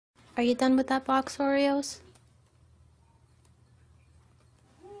Are you done with that box, Oreos?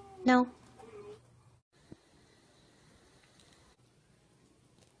 No?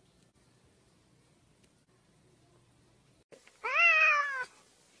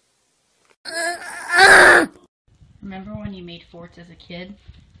 Remember when you made forts as a kid?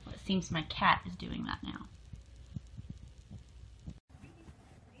 Well, it seems my cat is doing that now.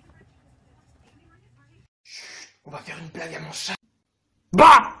 On va faire une blague à mon chat.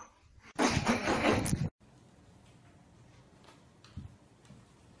 Bah!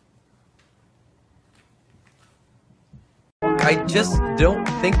 I just don't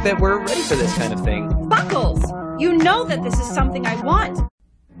think that we're ready for this kind of thing. Buckles! You know that this is something I want!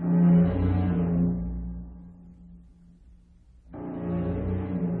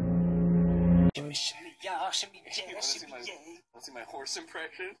 Want to see my horse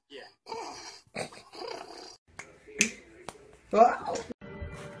impression? Yeah. Wow.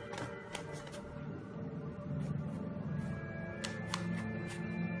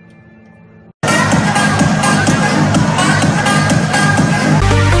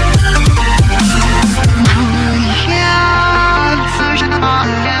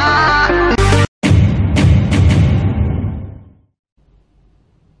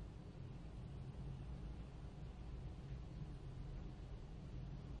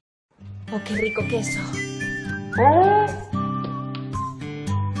 Oh, qué rico queso.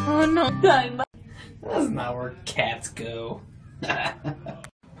 Oh no, Dima. That's not where cats go.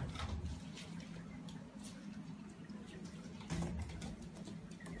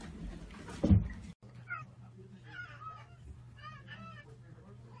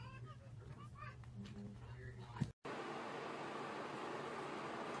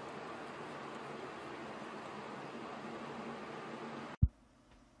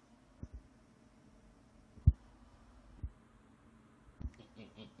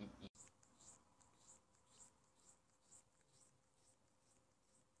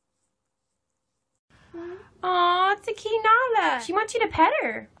 Aw, it's a Kinala. She wants you to pet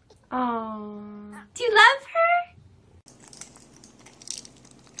her. Aw. Do you love her?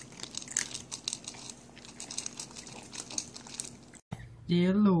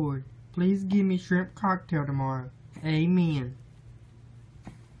 Dear Lord, please give me shrimp cocktail tomorrow. Amen.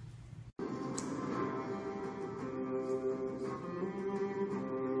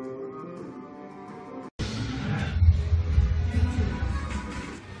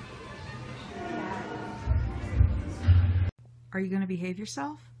 Are you going to behave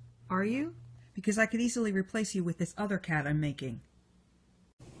yourself? Are you? Because I could easily replace you with this other cat I'm making.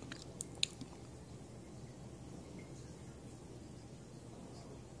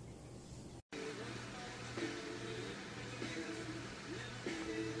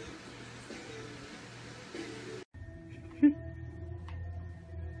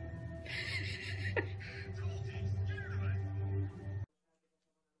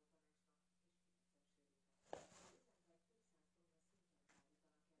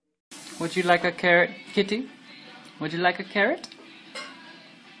 Would you like a carrot, Kitty? Would you like a carrot?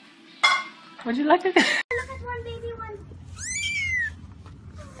 Would you like a carrot? Look at one baby one.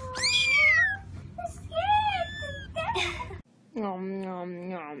 Nom nom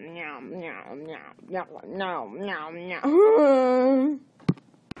nom nom nom nom nom nom nom.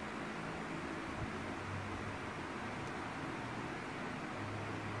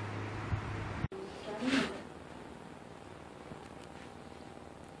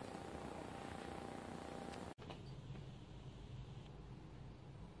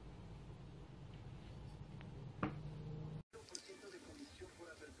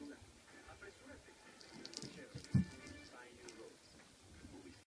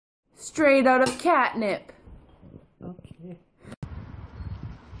 Straight out of catnip. Okay.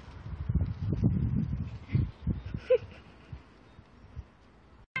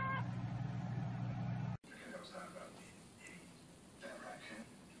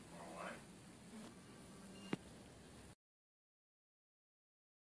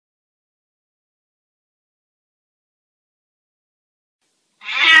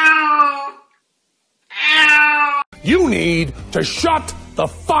 You need to shut the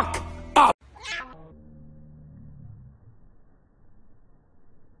fuck up!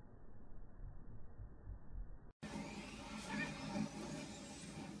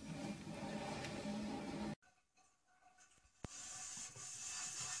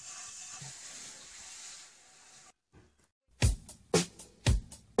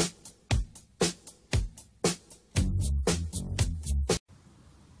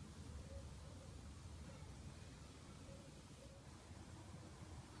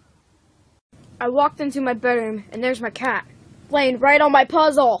 I walked into my bedroom and there's my cat, laying right on my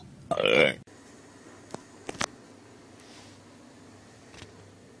puzzle. It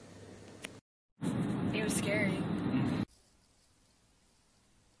was scary.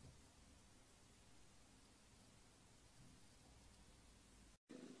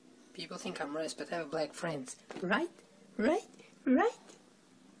 People think I'm Russ, but I have black friends. Right? Right? Right?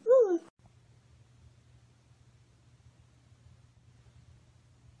 Ooh.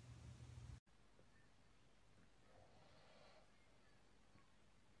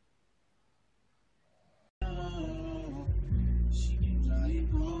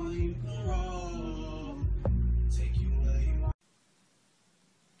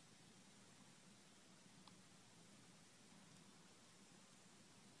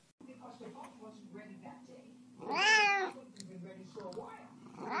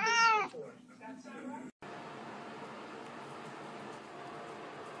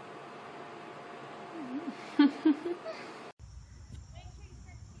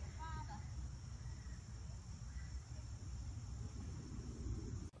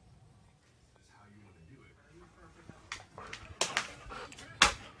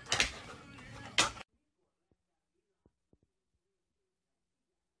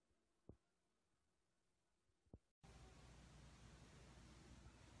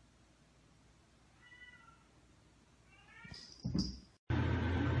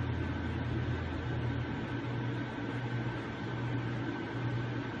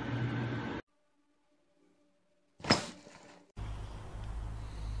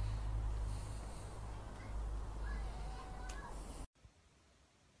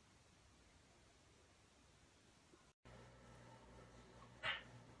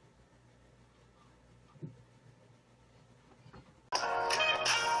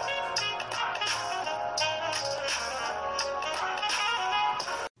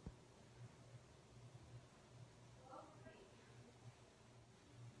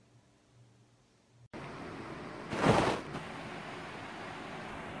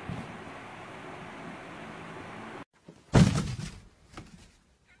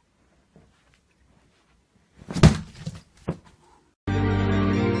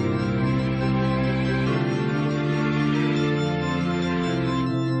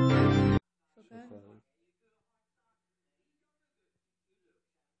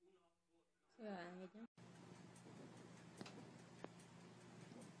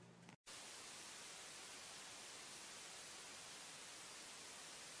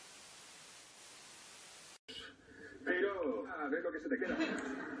 Pero, a ver lo que se te queda.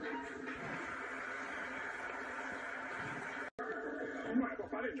 Bueno, pues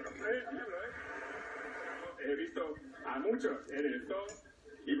para adentro, He visto a muchos en el zoo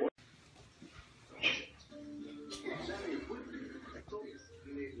y por...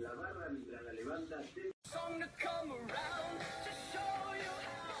 La barra mientras la levanta...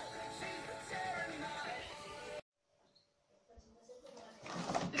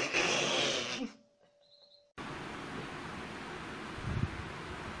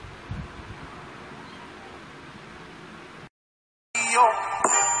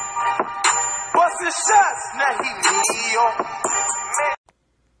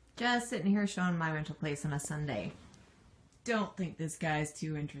 Just sitting here showing my rental place on a Sunday. Don't think this guy's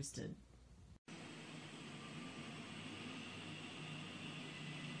too interested.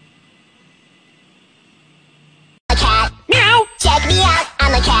 Cat, meow, check me out,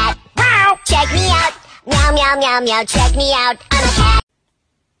 I'm a cat. Wow, check me out, meow, meow, meow, meow, check me out, I'm a cat.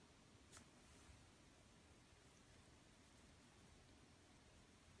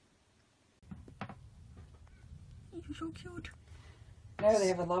 You're so cute. No, they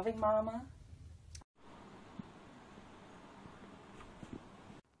have a loving mama.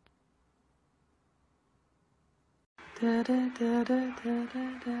 How to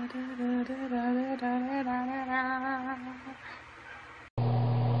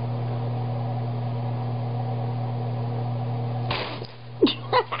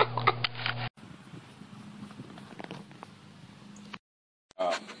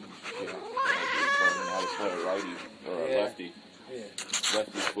swing a righty or a lefty.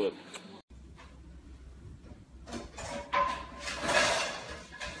 Lefty flip.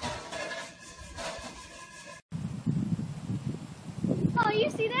 Oh, you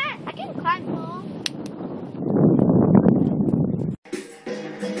see that? I can climb tall.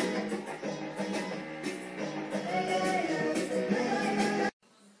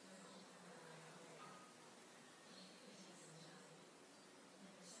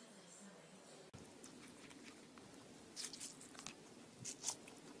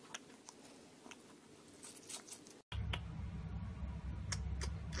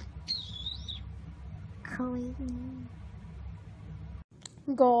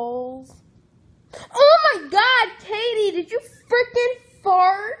 Goals. Oh my God, Katie, did you freaking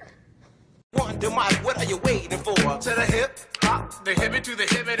fart? What are you waiting for? To the hip hop, the hippie to the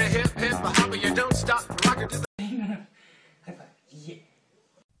hippie, the hip hip, the hopper, you don't stop, rock it to the. High five. Yeah.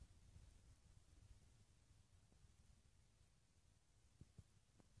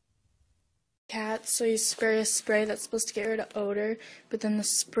 Cat, so you spray a spray that's supposed to get rid of odor, but then the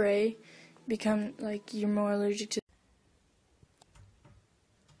spray become like you're more allergic to.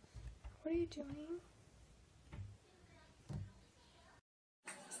 What are you doing?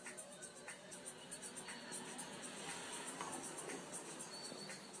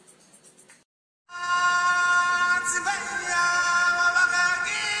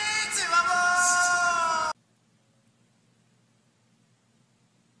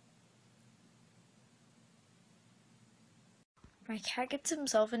 My cat gets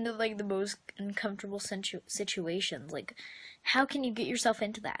himself into like the most uncomfortable situations. Like, how can you get yourself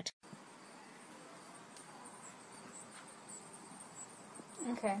into that?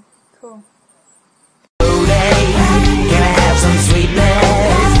 Okay, cool.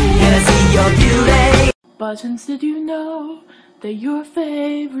 Buttons, did you know that your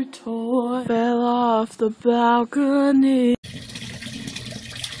favorite toy fell off the balcony?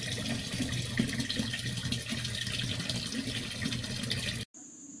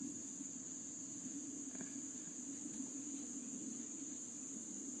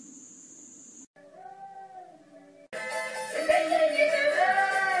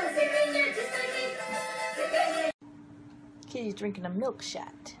 Kitty's drinking a milk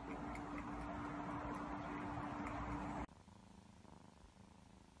shot.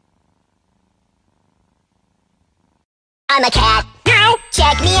 I'm a cat. Meow.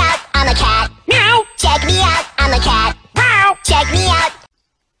 Check me out. I'm a cat. Meow. Check me out. I'm a cat. Meow. Check me out.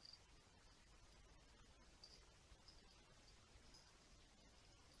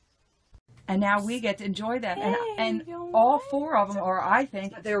 And now we get to enjoy them. And all four of them are, I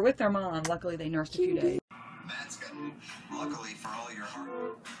think, they were with their mom. Luckily, they nursed a few days. Matt's got, luckily for all your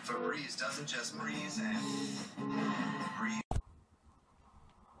heart, Febreze doesn't just breeze and breathe.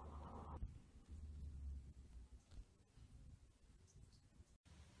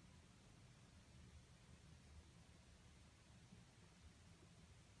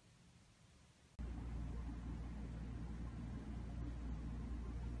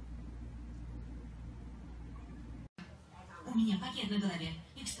 У меня пакет на голове.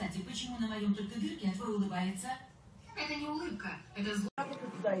 И, кстати, почему на моем только дырке, а твой улыбается? Это не улыбка, это зло.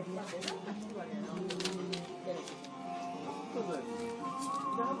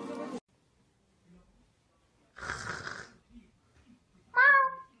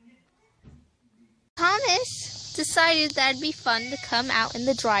 Thomas decided that it'd be fun to come out in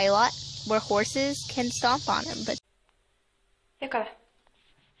the dry lot where horses can stomp on him, but... Yakala.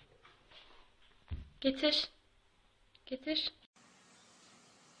 Getir. Getir.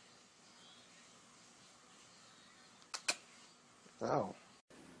 Oh.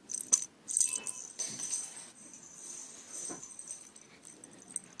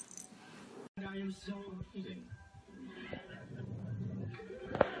 I am so eating.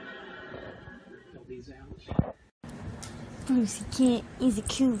 Lucy Cat is a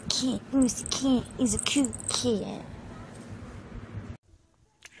cool cat. Lucy Cat is a cool cat.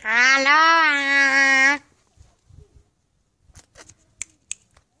 Hello.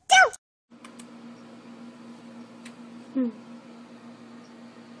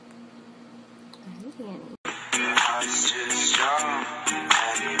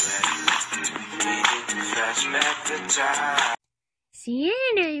 See you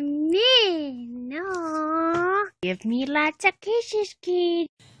in a minute. No. Give me lots of kisses, kid.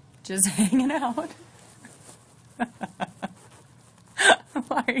 Just hanging out.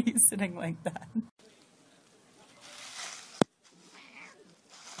 Why are you sitting like that?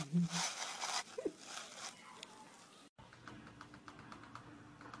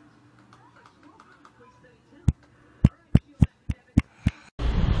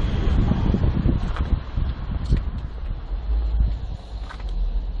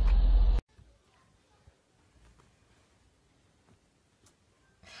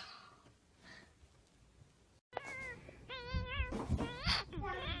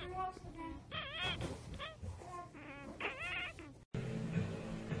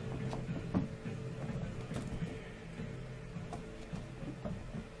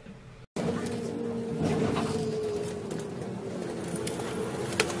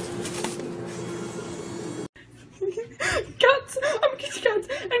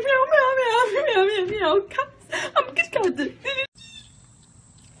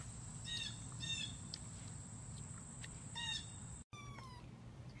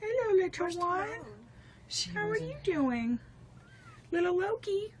 little one. How are you doing? Little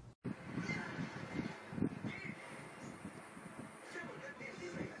Loki.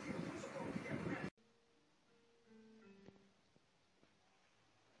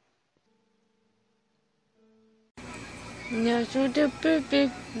 No, so the baby.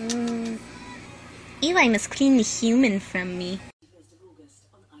 Eli must clean the human from me.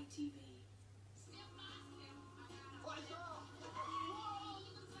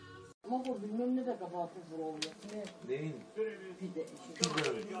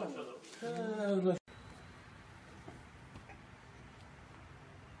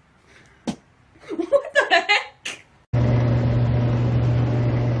 What the heck?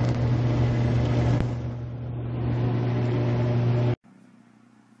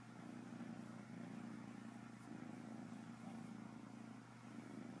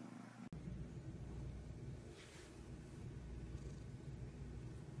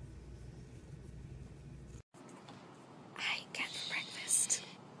 I got breakfast.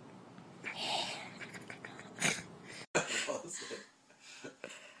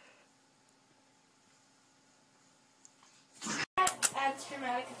 Adds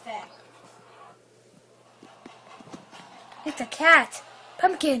dramatic effect. It's a cat.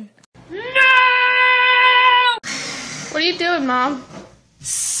 Pumpkin. No! What are you doing, Mom?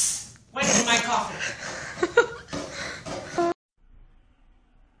 Where's my coffee?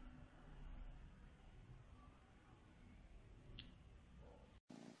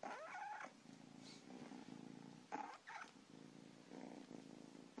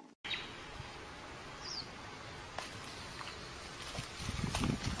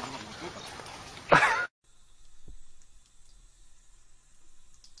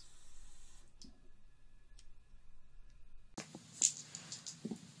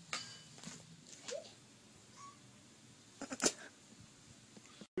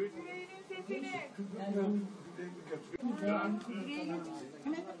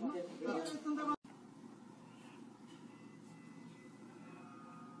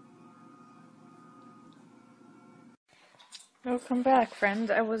 Welcome back,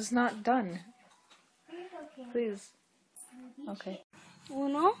 friend. I was not done. Please. Okay.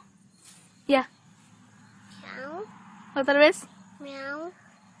 Uno. Ya. Meow. Otra vez. Meow.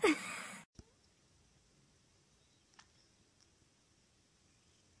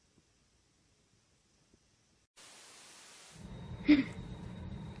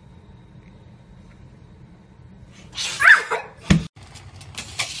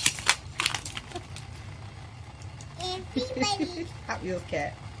 Hot Wheels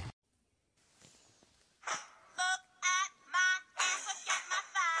cat.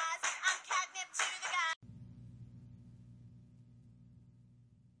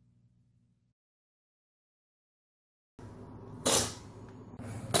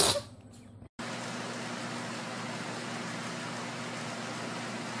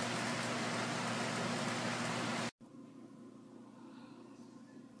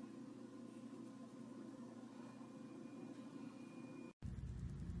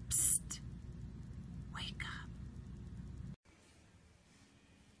 Wake up.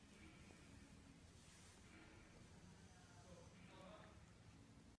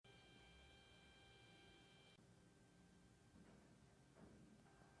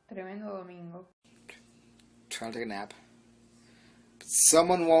 Tremendo domingo. Trying to take a nap. But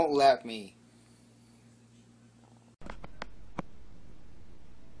someone won't let me.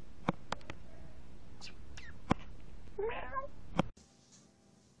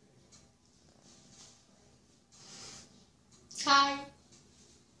 Hi.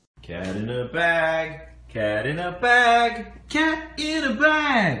 Cat in a bag, cat in a bag, cat in a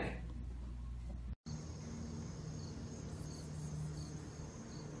bag.